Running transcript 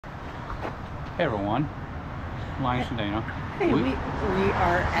Hey everyone, Linus and Dana. Hey, we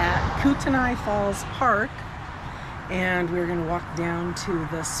are at Kootenai Falls Park, and we're going to walk down to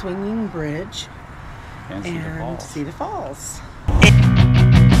the swinging bridge And see the falls.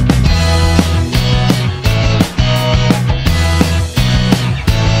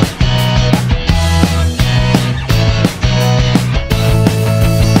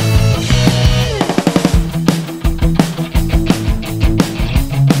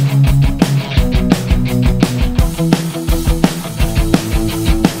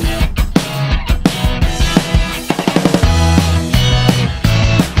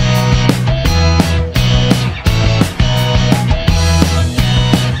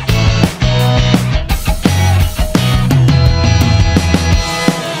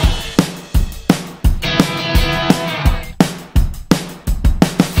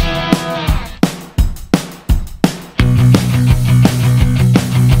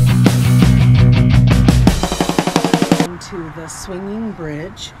 To the swinging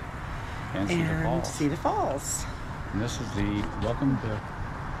bridge And see the falls. And this is the welcome to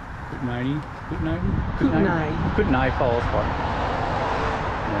Kootenai Falls Park.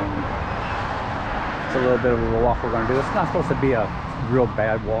 And it's a little bit of a walk we're going to do. It's not supposed to be a real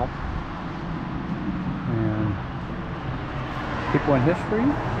bad walk. And people in history.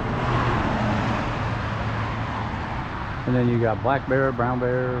 And then you got black bear, brown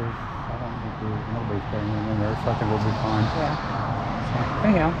bear. Nobody's paying in there, so I think we'll be fine. Yeah. So,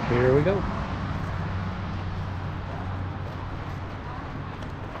 anyhow, here we go.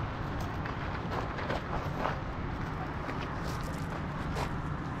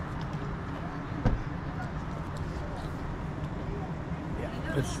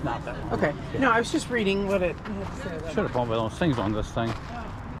 Yeah, it's not that long. Okay. Yeah. No, I was just reading what it said. Should have put one of those things on this thing.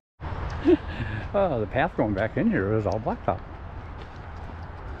 Oh, the path going back in here is all blacktop.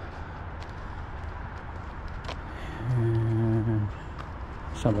 And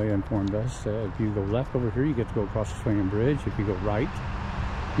somebody informed us that if you go left over here, you get to go across the swinging bridge. If you go right,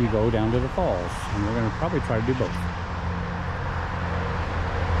 you go down to the falls. And we're going to probably try to do both.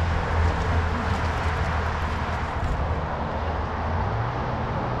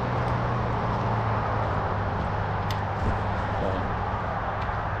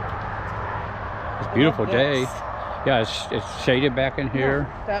 It's a beautiful day. Yeah, it's shaded back in here.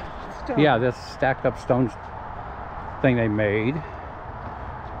 Yeah, this stacked up stones thing they made.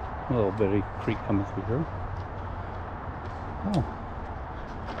 A little bitty creek coming through here.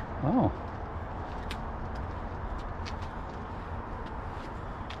 Oh.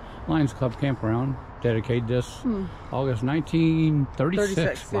 Lions Club Campground dedicated this August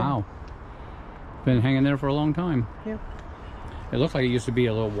 1936. Yeah. Wow. Been hanging there for a long time. Yeah. It looks like it used to be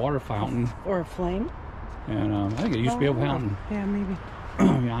a little water fountain. Or a flame. And I think it used to be a fountain. Yeah, maybe.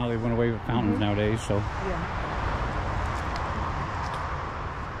 You know how they went away with fountains nowadays, so. Yeah.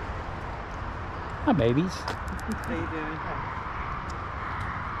 Hi, babies. How you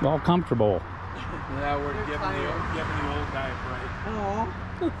doing? All comfortable. Yeah, we're giving the old guy a break. Oh.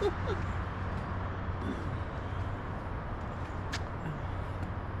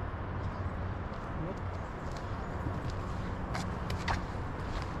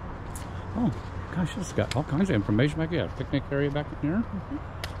 Oh, gosh, it's got all kinds of information back here. Picnic area back in here.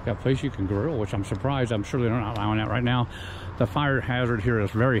 Got a place you can grill, which I'm surprised. I'm sure they're not allowing that right now. The fire hazard here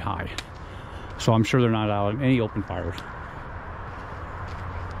is very high. So I'm sure they're not allowing any open fires.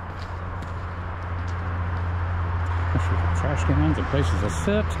 Trash cans and places to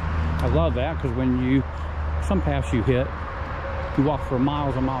sit. I love that because when some paths you hit, you walk for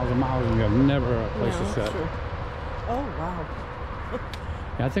miles and miles and miles and you have never a place to sit. True. Oh, wow.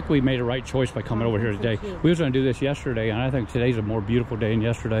 Yeah, I think we made a right choice by coming over here today. We was going to do this yesterday, and I think today's a more beautiful day than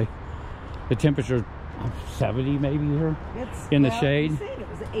yesterday. The temperature's 70 maybe here in the shade. They said it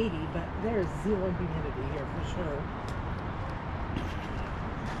was 80, but there's zero humidity here for sure.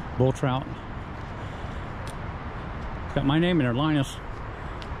 Bull trout. It's got my name in there, Linus.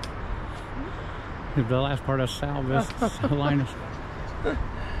 The last part of Salvis, Linus.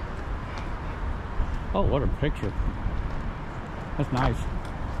 Oh, what a picture. That's nice.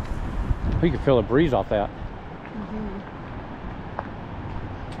 You can feel the breeze off that.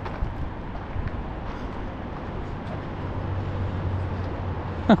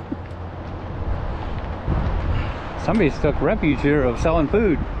 Somebody's took refuge here of selling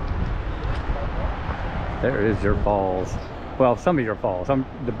food. There is your falls. Well, some of your falls,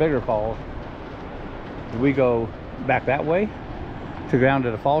 the bigger falls. Do we go back that way to go down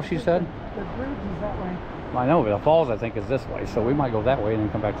to the falls, she said? The bridge is that way. I know, but the falls I think is this way, so we might go that way and then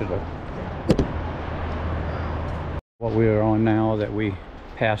come back to the what we are on now that we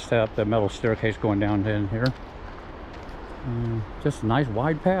past up the metal staircase going down in here. Just a nice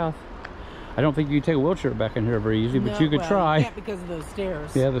wide path. I don't think you can take a wheelchair back in here very easy, but you could try. You can't because of those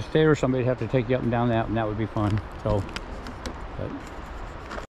stairs. Yeah, the stairs, somebody'd have to take you up and down that, and that would be fun. So,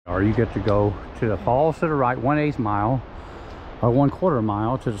 or you get to go to the falls to the right, 1/8 mile, or 1/4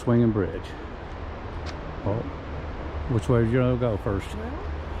 mile to the swinging bridge. Well, which way are you gonna go first? Well,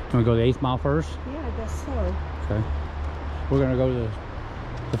 You wanna go the 8th mile first? yeah, I guess so. Okay. We're gonna go to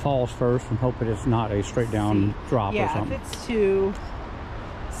the falls first and hope that it's not a straight down drop or something. Yeah, if it's too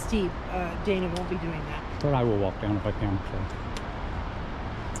steep, Dana won't be doing that. But I will walk down if I can, so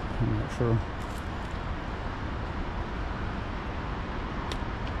I'm not sure.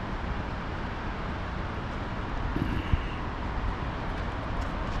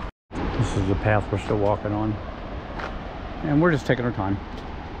 This is the path we're still walking on. And we're just taking our time.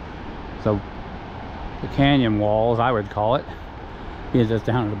 So the canyon walls, I would call it, is just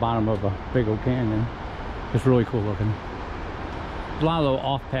down at the bottom of a big old canyon. It's really cool looking. A lot of little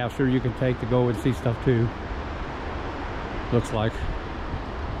off paths here you can take to go and see stuff too. Looks like.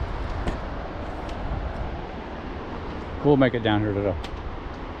 We'll make it down here to the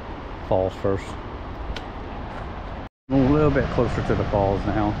falls first. A little bit closer to the falls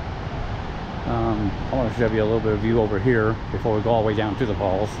now. I want to show you a little bit of view over here before we go all the way down to the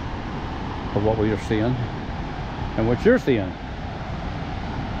falls of what we are seeing and what you're seeing.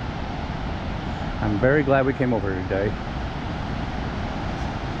 I'm very glad we came over here today.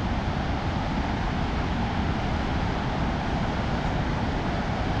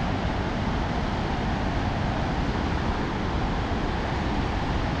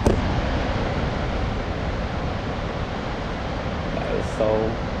 That is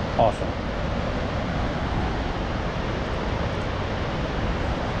so awesome.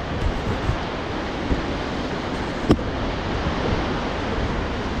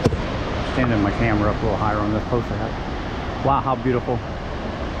 Standing my camera up a little higher on this post I have. Wow, how beautiful.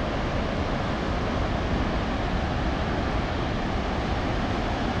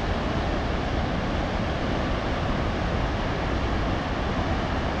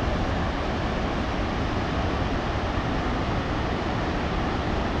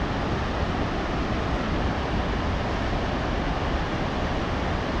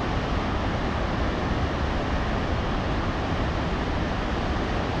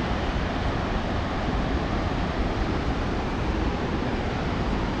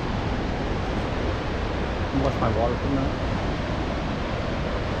 Wash my water from that.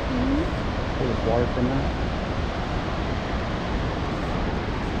 Pull this water from that.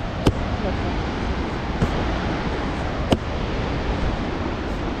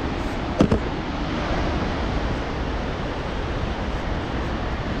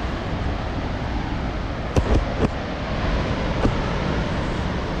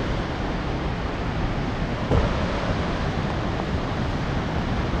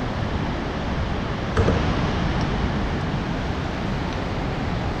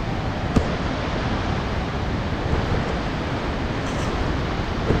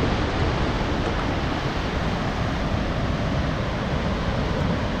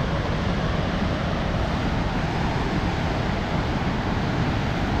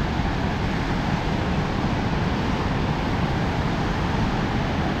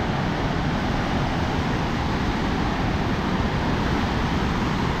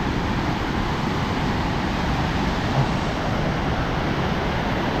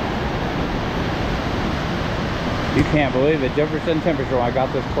 You can't believe the difference in temperature when I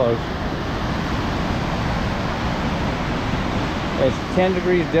got this close. It's 10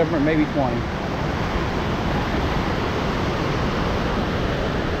 degrees different, maybe 20.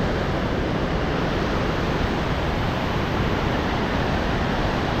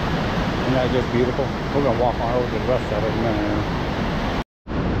 Isn't that just beautiful? We're going to walk on over to the rest of it in a minute.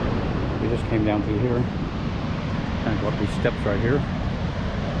 We just came down through here. Kind of go up these steps right here.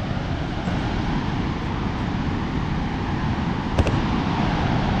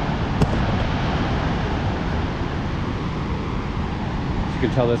 You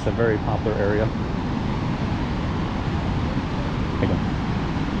can tell this is a very popular area. There you go.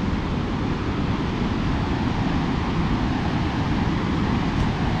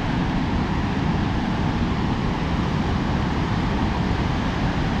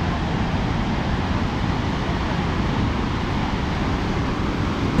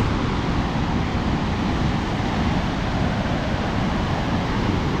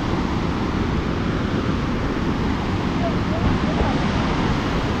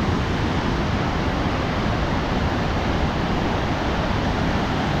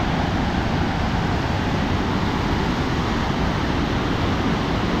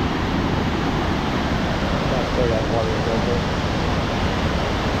 where that water is over.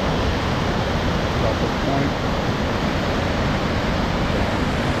 About this point.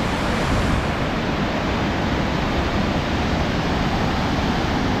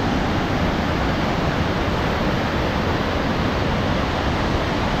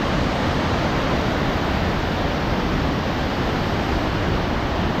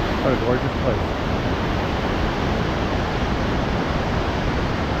 What a gorgeous place.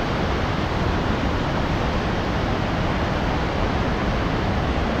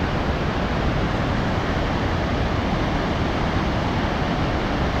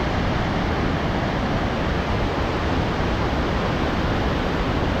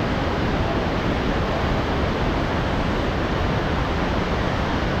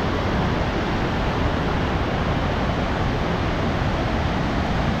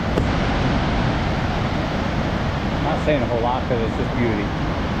 Saying a whole lot because it's just beauty.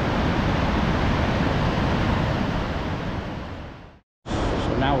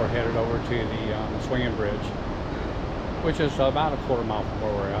 So now we're headed over to the swinging bridge, which is about a quarter mile from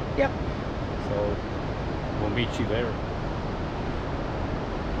where we're at. Yep. So we'll meet you there.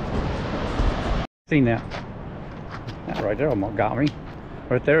 Seen that? That right there almost got me.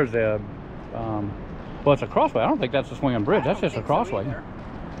 Right there's the well, it's a crossway. I don't think that's a swinging bridge. That's just a crossway.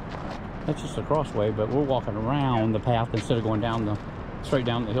 That's just a crossway, but we're walking around the path instead of going down straight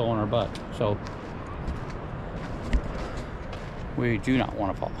down the hill on our butt. So we do not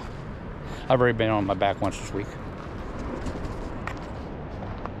want to fall. I've already been on my back once this week.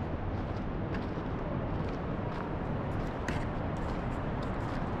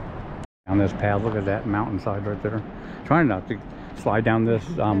 On this path, look at that mountainside right there. Trying not to slide down this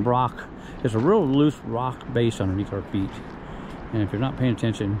rock. There's a real loose rock base underneath our feet. And if you're not paying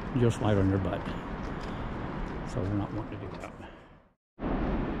attention, you'll slide on your butt. So we're not wanting to do that.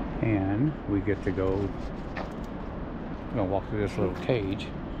 And we get to go, I'm gonna walk through this little cage,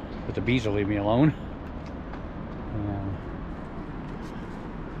 but the bees will leave me alone. And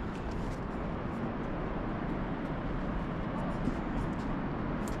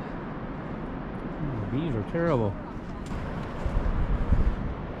the bees are terrible.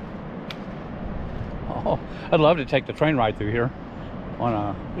 Oh, I'd love to take the train ride through here.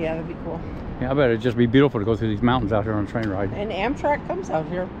 Yeah, that'd be cool. Yeah, I bet it'd just be beautiful to go through these mountains out here on a train ride. And Amtrak comes out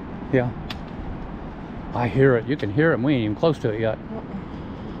here. Yeah. I hear it. You can hear it. We ain't even close to it yet.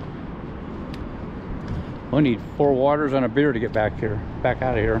 We need 4 waters and a beer to get back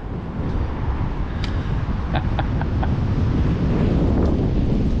out of here.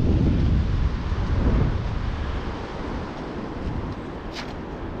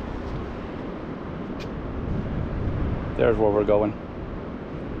 There's where we're going.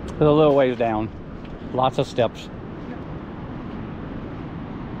 There's a little ways down. Lots of steps.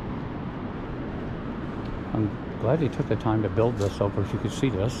 I'm glad they took the time to build this so you could see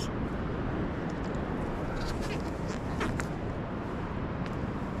this.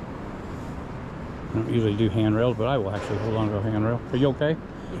 I don't usually do handrails, but I will actually hold on to a handrail. Are you okay?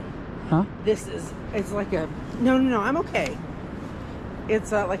 Huh? It's like a, no, I'm okay.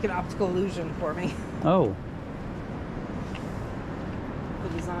 It's like an optical illusion for me. Oh. The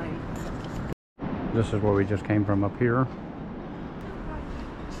design. This is where we just came from up here.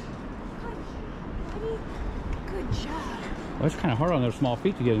 Good job. Well, it's kind of hard on those small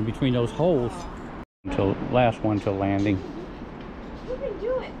feet to get in between those holes. Until last one till landing. You can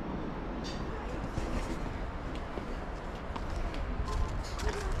do it.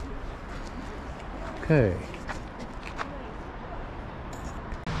 Okay.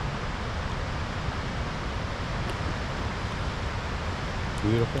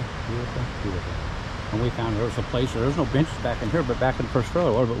 Beautiful, beautiful, beautiful. And we found there was a place, there's no benches back in here, but back in the first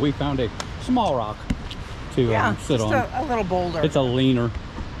row, but we found a small rock to sit on. Just a little boulder. It's a leaner.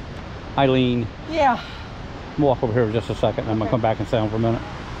 I lean. Yeah. We'll walk over here for just a second, and I'm going to come back and sit down for a minute.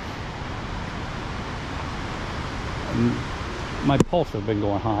 My pulse has been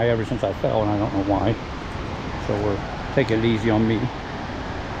going high ever since I fell, and I don't know why. So we're taking it easy on me.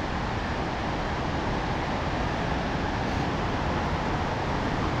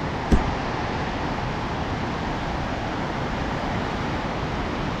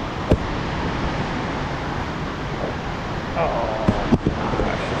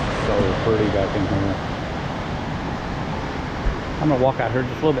 Back in here. I'm gonna walk out here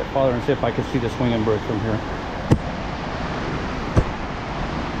just a little bit farther and see if I can see the swinging bridge from here.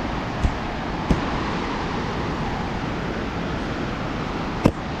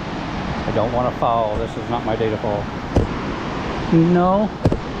 I don't want to fall. This is not my day to fall. No.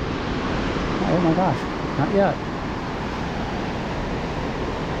 Oh my gosh, not yet.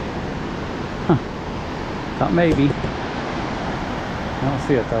 Huh. Thought maybe. I don't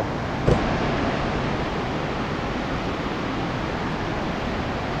see it though.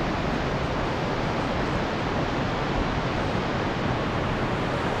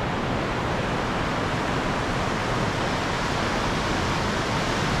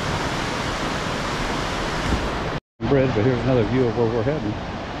 Bridge, but here's another view of where we're heading.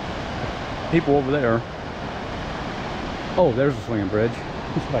 People over there. Oh, there's the swinging bridge.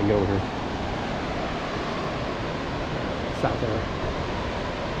 Let's see if I can get over here. It's out there.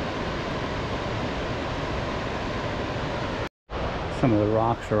 Some of the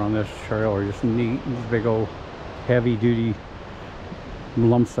rocks are on this trail are just neat. These big old heavy duty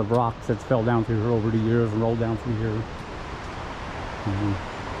lumps of rocks that fell down through here over the years and rolled down through here.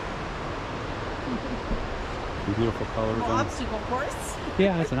 Beautiful colors. Obstacle course.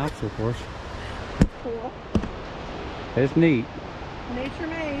 Yeah, it's an obstacle course. Cool. It's neat. Nature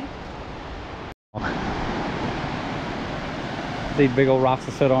made. These big old rocks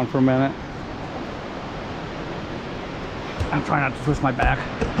to sit on for a minute. I'm trying not to twist my back.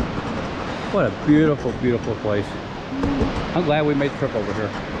 What a beautiful, beautiful place. I'm glad we made the trip over here.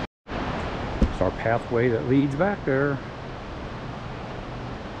 It's our pathway that leads back there.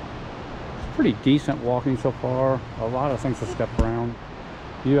 Pretty decent walking so far. A lot of things to step around.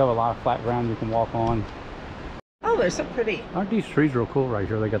 You have a lot of flat ground you can walk on. Oh, they're so pretty. Aren't these trees real cool right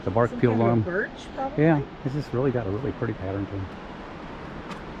here? They got the bark peeled on them. Birch, probably? Yeah, it's just really got a really pretty pattern to them.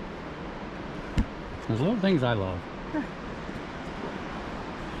 There's little things I love.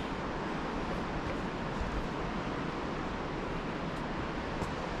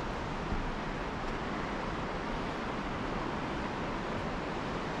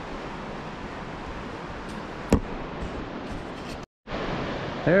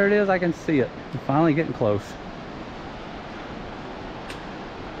 There it is, I can see it. We're finally getting close.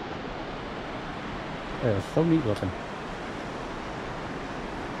 It's so neat looking.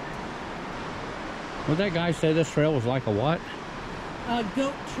 What that guy said this trail was like a what? A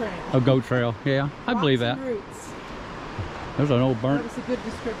goat trail. A goat trail, yeah. I believe that. Roots. There's an old burnt. That was a good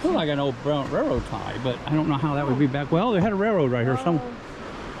description. Looks like an old burnt railroad tie, but I don't know how that would be back. Well, they had a railroad right here,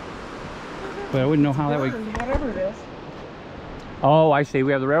 but I wouldn't know how that would. Whatever it is. Oh, I see.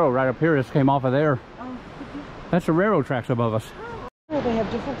 We have the railroad right up here. This came off of there. Oh. That's the railroad tracks above us. Oh, they have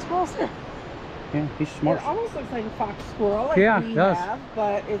different squirrels there. Yeah, he's smart. It almost looks like a fox squirrel, like yeah, we it does. have,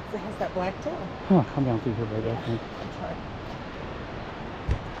 but it has that black tail. Oh, come down through here, baby. I think. I'll try.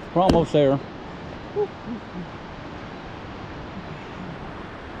 We're almost there.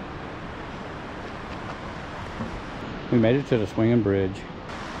 We made it to the swinging bridge.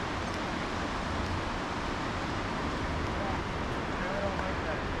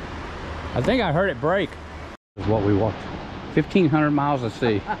 I think I heard it break. This is what we walked. 1,500 miles of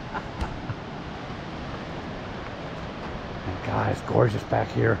sea. God, it's gorgeous back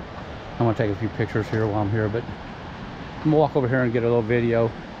here. I'm gonna take a few pictures here while I'm here, but I'm gonna walk over here and get a little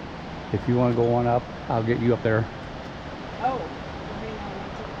video. If you want to go on up, I'll get you up there. Oh.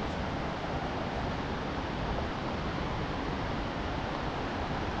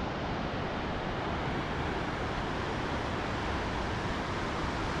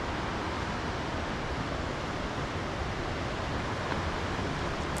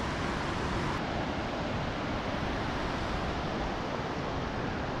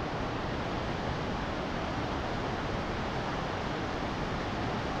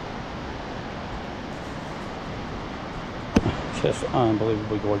 Just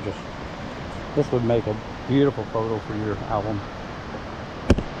unbelievably gorgeous. This would make a beautiful photo for your album.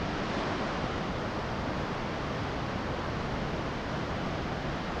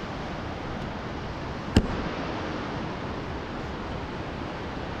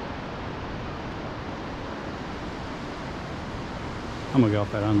 I'm gonna go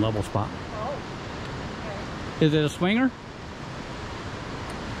off that unlevel spot. Oh. Okay. Is it a swinger?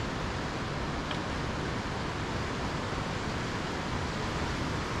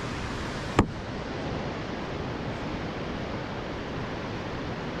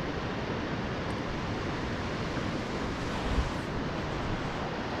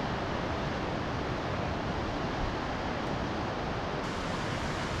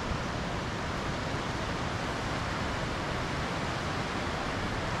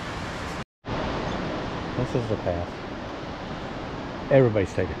 This is the path.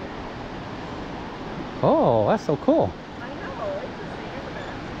 Everybody's taking it. Oh, that's so cool. I know.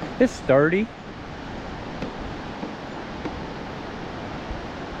 Interesting, It's sturdy.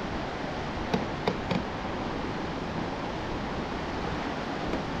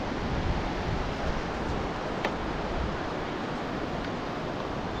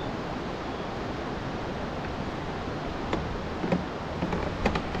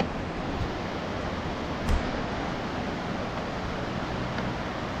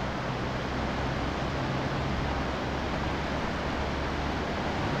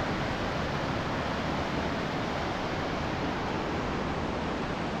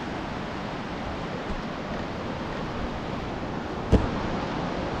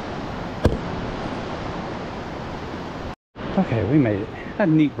 Okay, we made it. A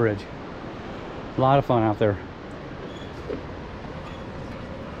neat bridge. A lot of fun out there.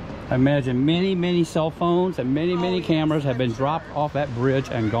 I imagine many cell phones and many cameras have been dropped off that bridge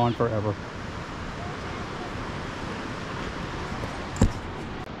and gone forever.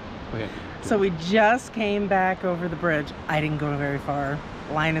 Okay. So we just came back over the bridge. I didn't go very far.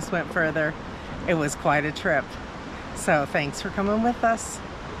 Linus went further. It was quite a trip. So thanks for coming with us.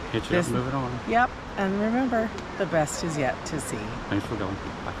 Hitch it up, move it on. Yep, and remember, the best is yet to see. Thanks for going.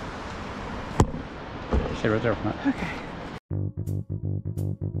 Bye. Stay right there, front. Okay.